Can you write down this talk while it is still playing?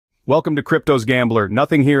Welcome to Crypto's Gambler.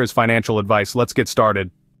 Nothing here is financial advice. Let's get started.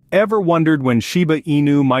 Ever wondered when Shiba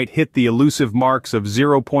Inu might hit the elusive marks of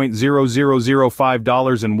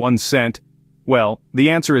 $0.000501? Well, the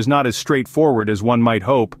answer is not as straightforward as one might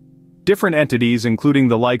hope. Different entities, including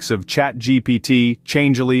the likes of ChatGPT,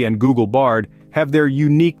 Changelly, and Google Bard, have their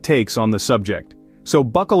unique takes on the subject. So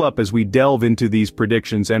buckle up as we delve into these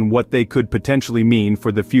predictions and what they could potentially mean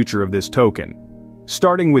for the future of this token.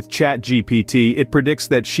 Starting with ChatGPT, it predicts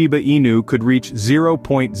that Shiba Inu could reach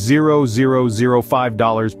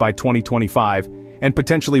 $0.0005 by 2025, and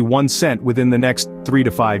potentially 1 cent within the next 3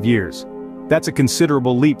 to 5 years. That's a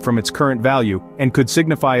considerable leap from its current value, and could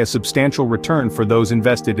signify a substantial return for those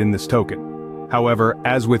invested in this token. However,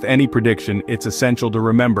 as with any prediction, it's essential to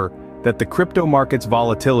remember that the crypto market's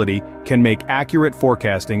volatility can make accurate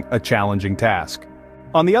forecasting a challenging task.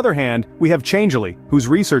 On the other hand, we have Changelly, whose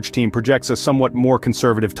research team projects a somewhat more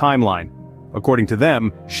conservative timeline. According to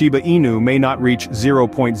them, Shiba Inu may not reach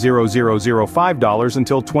 $0.0005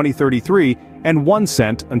 until 2033 and 1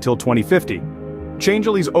 cent until 2050.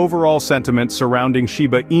 Changelly's overall sentiment surrounding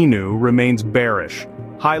Shiba Inu remains bearish,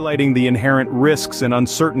 highlighting the inherent risks and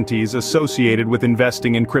uncertainties associated with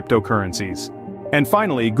investing in cryptocurrencies. And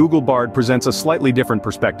finally, Google Bard presents a slightly different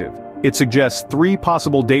perspective. It suggests 3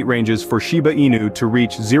 possible date ranges for Shiba Inu to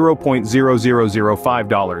reach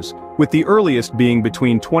 $0.0005, with the earliest being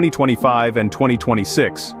between 2025 and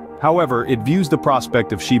 2026. However, it views the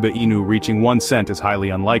prospect of Shiba Inu reaching 1 cent as highly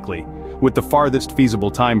unlikely, with the farthest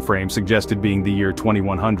feasible time frame suggested being the year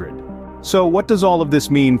 2100. So what does all of this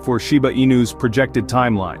mean for Shiba Inu's projected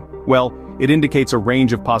timeline? Well, it indicates a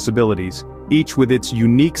range of possibilities, each with its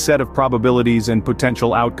unique set of probabilities and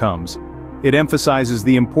potential outcomes. It emphasizes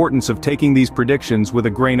the importance of taking these predictions with a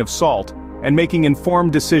grain of salt, and making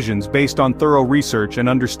informed decisions based on thorough research and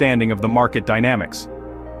understanding of the market dynamics.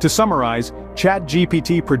 To summarize,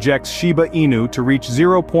 ChatGPT projects Shiba Inu to reach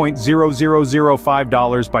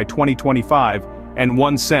 $0.0005 by 2025, and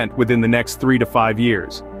 1 cent within the next 3 to 5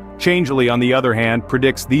 years. Changelly, on the other hand,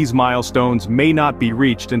 predicts these milestones may not be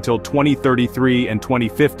reached until 2033 and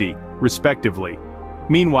 2050, respectively.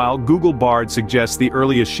 Meanwhile, Google Bard suggests the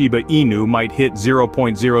earliest Shiba Inu might hit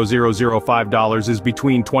 $0.0005 is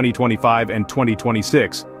between 2025 and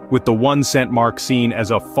 2026, with the 1 cent mark seen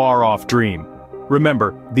as a far-off dream.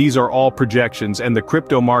 Remember, these are all projections, and the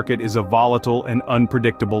crypto market is a volatile and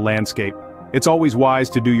unpredictable landscape. It's always wise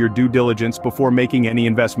to do your due diligence before making any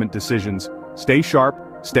investment decisions. Stay sharp,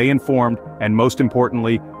 stay informed, and most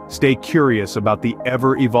importantly, stay curious about the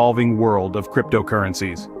ever-evolving world of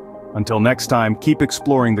cryptocurrencies. Until next time, keep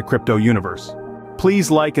exploring the crypto universe. Please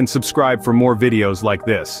like and subscribe for more videos like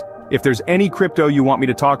this. If there's any crypto you want me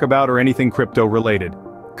to talk about or anything crypto-related,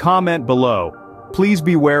 comment below. Please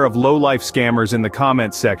beware of low-life scammers in the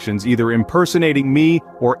comment sections, either impersonating me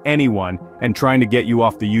or anyone and trying to get you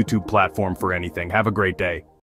off the YouTube platform for anything. Have a great day.